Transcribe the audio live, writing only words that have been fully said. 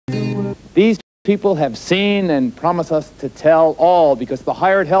These people have seen and promise us to tell all, because the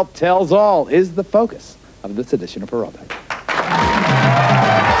hired help tells all is the focus of this edition of Geraldo.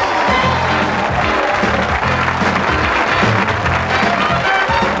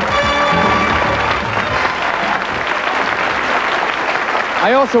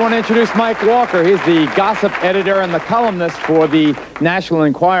 I also want to introduce Mike Walker. He's the gossip editor and the columnist for the National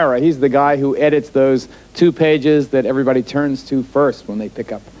Enquirer. He's the guy who edits those 2 pages that everybody turns to first when they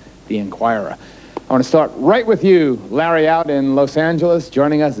pick up the Enquirer. I want to start right with you, Larry, out in Los Angeles,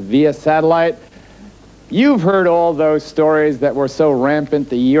 joining us via satellite. You've heard all those stories that were so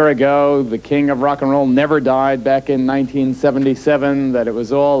rampant a year ago. The king of rock and roll never died back in 1977, that it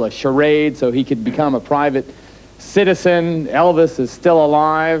was all a charade so he could become a private citizen. Elvis is still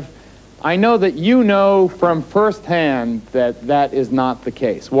alive. I know that you know from firsthand that that is not the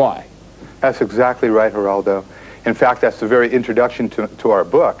case. Why? That's exactly right, Geraldo. In fact, that's the very introduction to our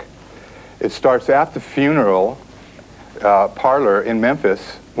book. It starts at the funeral parlor in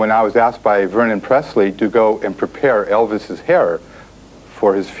Memphis when I was asked by Vernon Presley to go and prepare Elvis's hair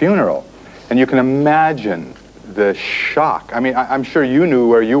for his funeral. And you can imagine the shock. I mean, I'm sure you knew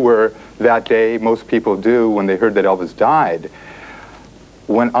where you were that day. Most people do when they heard that Elvis died.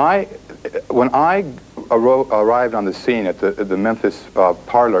 When I arrived on the scene at the Memphis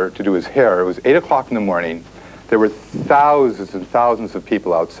parlor to do his hair, it was 8 o'clock in the morning. There were thousands and thousands of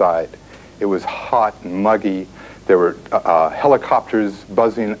people outside. It was hot and muggy. There were helicopters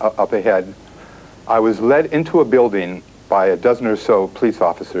buzzing up ahead. I was led into a building by a dozen or so police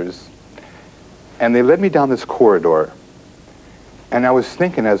officers, and they led me down this corridor. And I was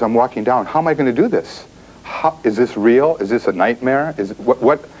thinking as I'm walking down, how am I going to do this? Is this real? Is this a nightmare?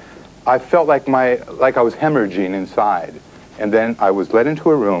 What? I felt like I was hemorrhaging inside. And then I was led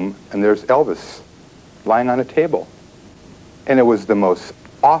into a room, and there's Elvis lying on a table. And it was the most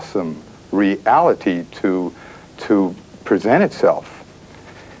awesome reality to present itself.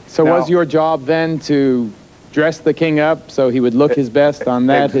 So now, was your job then to dress the king up so he would look his best on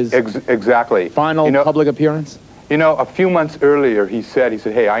that, exactly. Final public appearance? You know, a few months earlier, he said,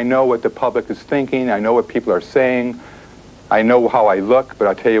 hey, I know what the public is thinking. I know what people are saying. I know how I look, but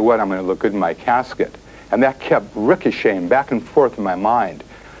I'll tell you what, I'm going to look good in my casket. And that kept ricocheting back and forth in my mind.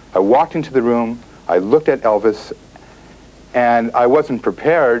 I walked into the room, I looked at Elvis, and I wasn't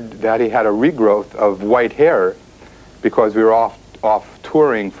prepared that he had a regrowth of white hair because we were off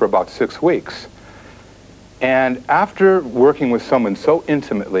touring for about 6 weeks. And after working with someone so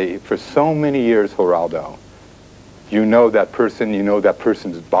intimately for so many years, Geraldo, you know that person, you know that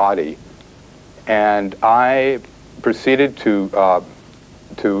person's body. And I proceeded to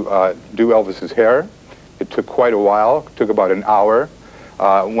do Elvis's hair. It took quite a while. It took about an hour.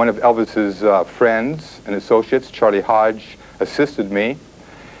 One of Elvis's friends and associates, Charlie Hodge, assisted me.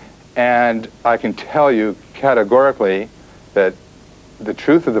 And I can tell you categorically that the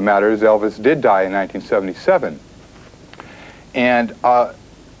truth of the matter is Elvis did die in 1977. And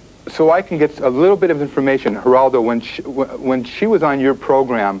so I can get a little bit of information. Geraldo, when she was on your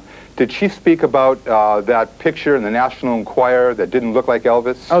program, did she speak about that picture in the National Enquirer that didn't look like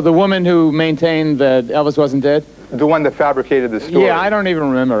Elvis? Oh, the woman who maintained that Elvis wasn't dead? The one that fabricated the story. Yeah, I don't even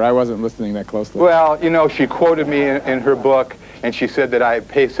remember. I wasn't listening that closely. Well, you know, she quoted me in her book, and she said that I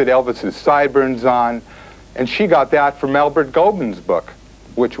pasted Elvis's sideburns on, and she got that from Albert Goldman's book,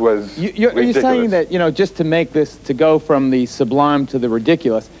 which was ridiculous. Are you saying that, you know, just to make this, to go from the sublime to the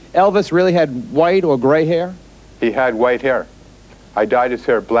ridiculous, Elvis really had white or gray hair? He had white hair. I dyed his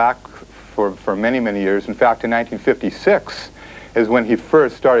hair black for many, many years. In fact, in 1956 is when he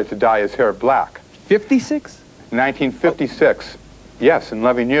first started to dye his hair black. 56? 1956, yes, in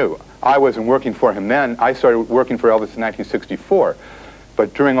Loving You. I wasn't working for him then. I started working for Elvis in 1964.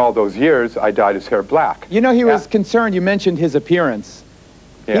 But during all those years, I dyed his hair black. You know, he was concerned. You mentioned his appearance.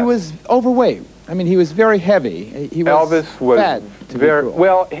 Yeah. He was overweight. I mean, he was very heavy. He was Elvis was fat,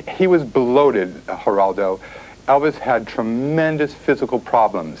 well, he was bloated, Geraldo. Elvis had tremendous physical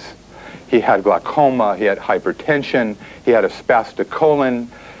problems. He had glaucoma, he had hypertension, he had a spastic colon,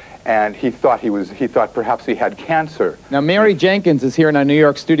 and he thought perhaps he had cancer. Now, Mary Jenkins is here in our New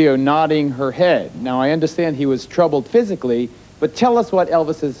York studio nodding her head. Now, I understand he was troubled physically, but tell us what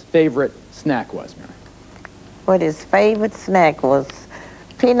Elvis's favorite snack was, Mary. What his favorite snack was: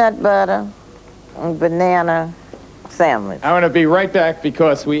 peanut butter and banana sandwich. I want to be right back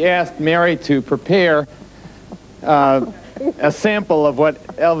because we asked Mary to prepare a sample of what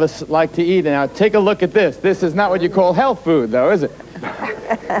Elvis liked to eat. Now, take a look at this. This is not what you call health food, though, is it?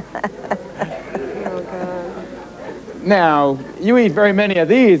 Oh, God. Now, you eat very many of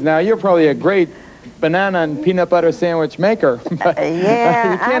these. Now, you're probably a great banana and peanut butter sandwich maker. But,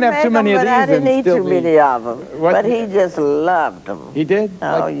 Yeah, you can't I have too many of these. I didn't and eat still too be- many of them. What? But he just loved them. He did? Oh,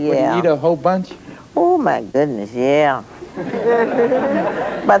 Like, would yeah. he eat a whole bunch? Oh, my goodness, yeah.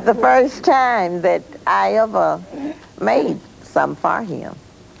 But the first time that I ever made some for him,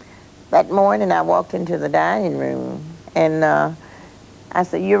 that morning I walked into the dining room and I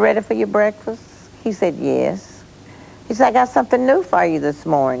said, "You ready for your breakfast?" He said, "Yes." He said, "I got something new for you this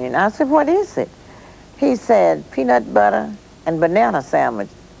morning." I said, "What is it?" He said, "Peanut butter and banana sandwich."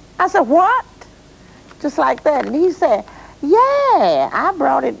 I said, "What?" Just like that. And he said, "Yeah, I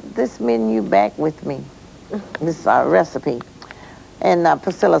brought this menu back with me, this recipe." And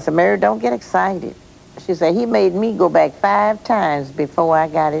Priscilla said, "Mary, don't get excited." She said, "He made me go back 5 times before I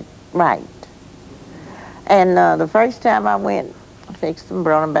got it right." And the first time I went, I fixed them,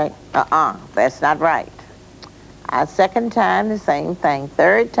 brought them back. That's not right. Second time, the same thing.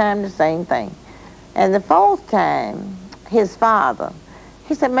 Third time, the same thing. And the 4th time, his father,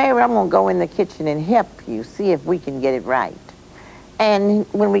 he said, "Mary, I'm going to go in the kitchen and help you, see if we can get it right." And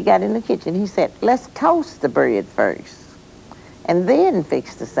when we got in the kitchen, he said, "Let's toast the bread first, and then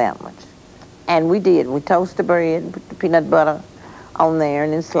fix the sandwich." And we did. We toasted the bread, put the peanut butter on there,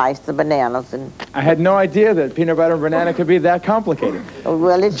 and then sliced the bananas. And I had no idea that peanut butter and banana could be that complicated.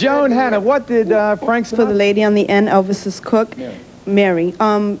 well, it's Joan Hannah, what did Frank For the Sinatra? lady on the end, Elvis's cook, Mary.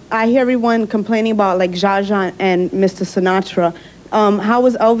 I hear everyone complaining about like Zsa and Mr. Sinatra. How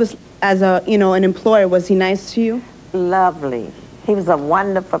was Elvis as a, an employer? Was he nice to you? lovely. He was a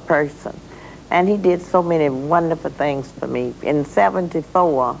wonderful person, and he did so many wonderful things for me. In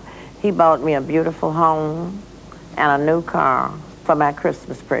 '74, he bought me a beautiful home and a new car for my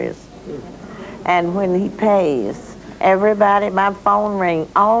Christmas present. And when he passed, everybody, my phone rang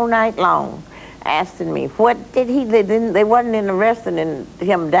all night long asking me, what did he, they wasn't interested in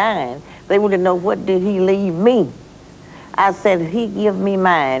him dying. They wanted to know, what did he leave me? I said, he give me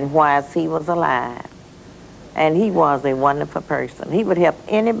mine whilst he was alive. And he was a wonderful person. He would help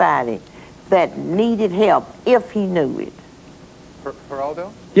anybody that needed help if he knew it.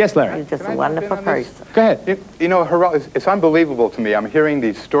 Geraldo? Yes, He Larry. was just Can a I wonderful jump in on this? person. Go ahead. You know, Geraldo, it's unbelievable to me. I'm hearing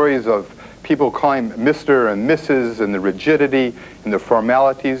these stories of people calling Mr. and Mrs. and the rigidity and the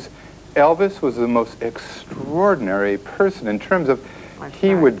formalities. Elvis was the most extraordinary person in terms of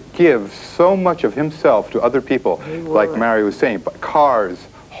he would give so much of himself to other people, like Mary was saying, cars,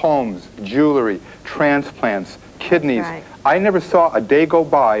 homes, jewelry, transplants, kidneys. Right. I never saw a day go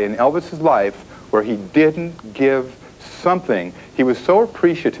by in Elvis's life where he didn't give something. He was so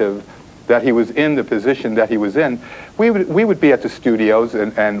appreciative that he was in the position that he was in. We would be at the studios,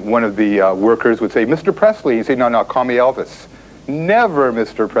 and one of the workers would say, "Mr. Presley." He'd say, "No, call me Elvis." Never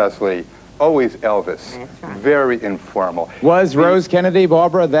Mr. Presley, always Elvis. That's right. Very informal. Was Rose Kennedy,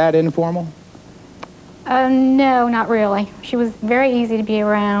 Barbara, that informal? No, not really. She was very easy to be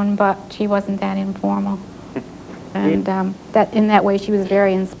around, but she wasn't that informal. And that in that way, she was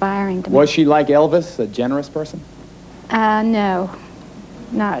very inspiring to me. Was she like Elvis, a generous person? No.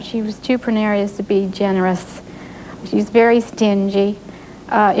 She was too precarious to be generous. She was very stingy.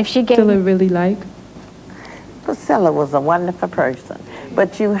 If she gave... Still really like? Priscilla was a wonderful person,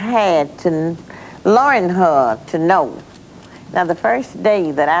 but you had to learn her to know. Now, the first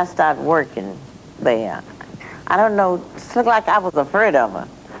day that I started working there, I don't know, it looked like I was afraid of her.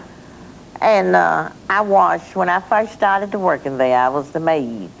 And I washed, when I first started to working there, I was the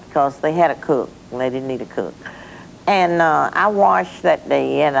maid, because they had a cook, and they didn't need a cook. And I washed that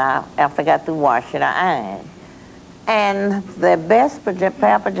day, and after I got through washing, I ironed. And the best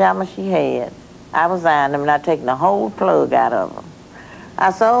pair of pajamas she had, I was ironing them, and I'd taken the whole plug out of them.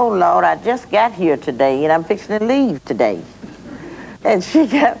 I said, "Oh, Lord, I just got here today, and I'm fixing to leave today." And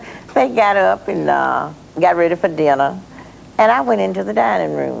they got up and got ready for dinner, and I went into the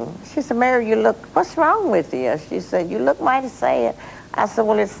dining room. She said, "Mary, you look, what's wrong with you?" She said, "You look mighty sad." I said,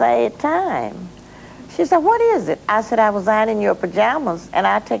 "Well, it's sad time." She said, "What is it?" I said, "I was ironing your pajamas, and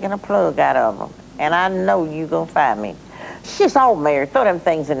I'd taken a plug out of them, and I know you're going to find me." She said, "Oh, Mary, throw them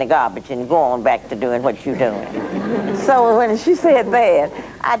things in the garbage and go on back to doing what you're doing." So when she said that,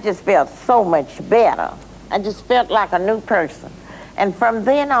 I just felt so much better. I just felt like a new person. And from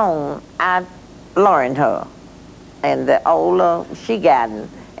then on, I learned her. And the older she gotten,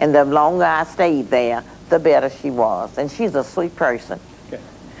 and the longer I stayed there, the better she was. And she's a sweet person.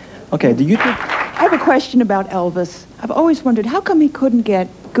 Okay, do you think... I have a question about Elvis. I've always wondered, how come he couldn't get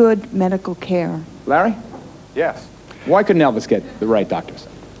good medical care? Larry? Yes. Why couldn't Elvis get the right doctors?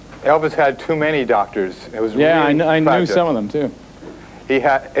 Elvis had too many doctors. It was Yeah, really I knew tragic. some of them, too. He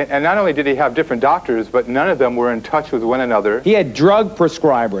had, and not only did he have different doctors, but none of them were in touch with one another. He had drug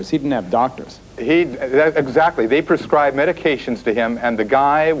prescribers. He didn't have doctors. Exactly. They prescribed medications to him, and the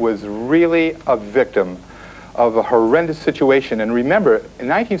guy was really a victim of a horrendous situation. And remember, in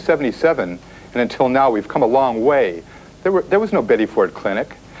 1977, and until now, we've come a long way. There was no Betty Ford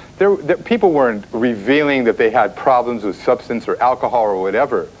clinic. People weren't revealing that they had problems with substance or alcohol or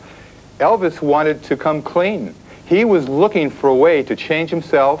whatever. Elvis wanted to come clean. He was looking for a way to change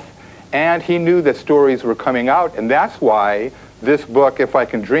himself, and he knew that stories were coming out, and that's why this book, If I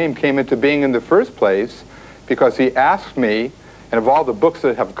Can Dream, came into being in the first place, because he asked me, and of all the books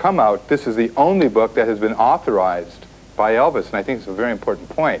that have come out, this is the only book that has been authorized by Elvis, and I think it's a very important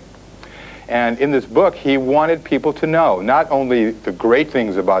point. And in this book, he wanted people to know not only the great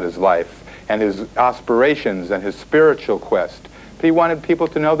things about his life and his aspirations and his spiritual quest, but he wanted people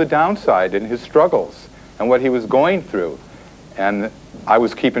to know the downside and his struggles and what he was going through. And I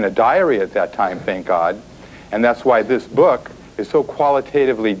was keeping a diary at that time, thank God, and that's why this book is so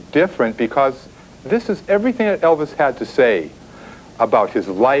qualitatively different, because this is everything that Elvis had to say about his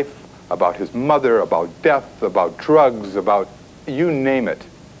life, about his mother, about death, about drugs, about you name it.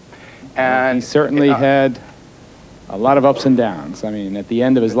 And he certainly had a lot of ups and downs. I mean, at the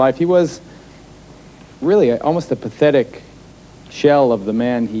end of his life, he was really almost a pathetic shell of the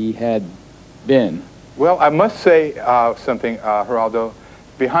man he had been. Well, I must say something, Geraldo.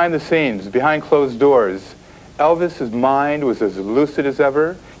 Behind the scenes, behind closed doors, Elvis's mind was as lucid as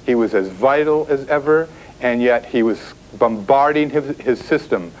ever. He was as vital as ever, and yet he was bombarding his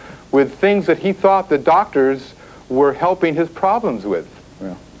system with things that he thought the doctors were helping his problems with.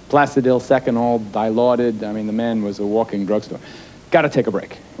 Well, Placidil, Seconal, Dilaudid. I mean, the man was a walking drugstore. Got to take a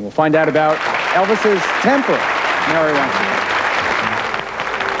break, and we'll find out about Elvis's temper. Mary Jenkins.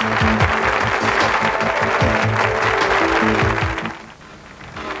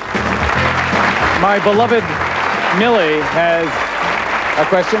 My beloved Millie has a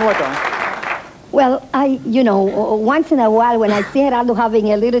question. What, Don? Well, once in a while when I see Geraldo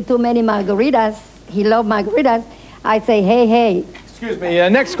having a little too many margaritas, he loves margaritas, I say, hey. Excuse me,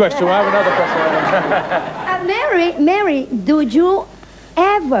 next question. We'll have another question. Mary, do you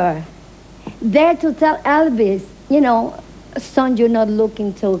ever dare to tell Elvis, son, you're not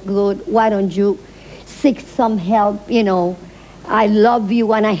looking so good, why don't you seek some help, I love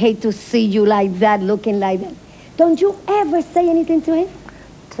you and I hate to see you like that, looking like that. Don't you ever say anything to him?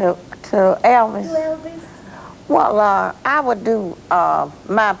 To Elvis? To Elvis? Well, I would do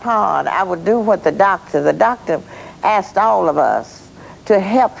my part. I would do what the doctor asked all of us to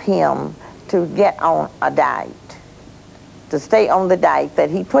help him to get on a diet, to stay on the diet that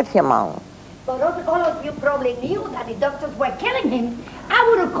he put him on. But all of you probably knew that the doctors were killing him. I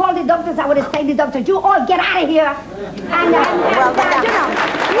would have called the doctors. I would have said to the doctors, you all get out of here. And no.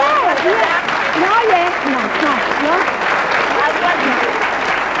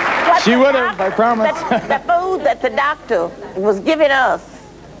 She would have, I promise. The food that the doctor was giving us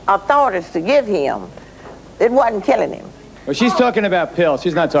authorities to give him, it wasn't killing him. Well, she's talking about pills.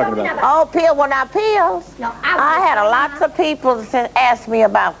 She's not talking about Oh, pills were not pills. No, I had lots of people that asked me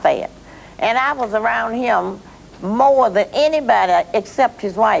about that. And I was around him more than anybody except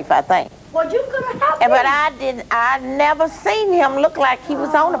his wife, I think. Well, you could have helped him. But I never seen him look like he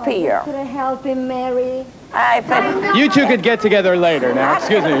was on a pill. You could have helped him, Mary. You two could get together later now.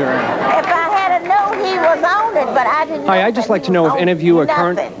 Excuse me, Mary. If I had known he was on it, but I didn't know. Hi, I'd just like to know if any of you are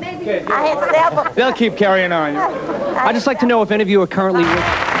current. I had several. They'll keep carrying on. I'd just like to know if any of you are currently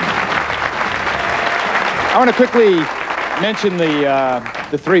I want to quickly mention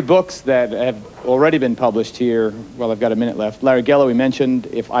the three books that have already been published here. Well, I've got a minute left. Larry Geller, we mentioned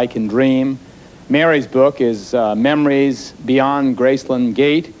If I Can Dream. Mary's book is Memories Beyond Graceland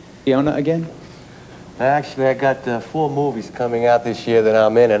Gate. Fiona again? Actually, I got 4 movies coming out this year that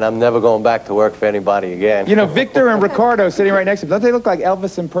I'm in, and I'm never going back to work for anybody again. You know, Victor and Ricardo sitting right next to them, don't they look like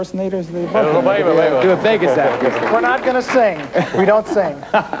Elvis impersonators? They both do a Vegas act. We're not going to sing. We don't sing.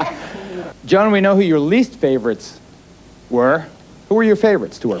 Joan, we know who your least favorites were. Who were your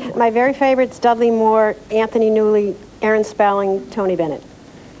favorites to work for? My very favorites, Dudley Moore, Anthony Newley, Aaron Spelling, Tony Bennett.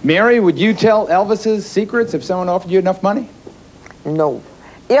 Mary, would you tell Elvis's secrets if someone offered you enough money? No.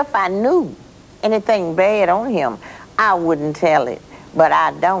 If I knew anything bad on him, I wouldn't tell it. But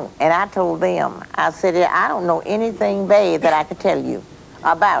I don't. And I told them, I said, I don't know anything bad that I could tell you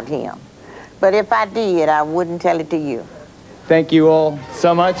about him. But if I did, I wouldn't tell it to you. Thank you all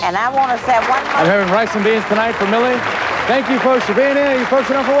so much. And I want to say one more. I'm having rice and beans tonight for Millie. Thank you folks for being here. You folks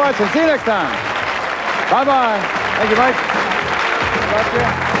enough for watching. See you next time. Bye-bye. Thank you, Mike.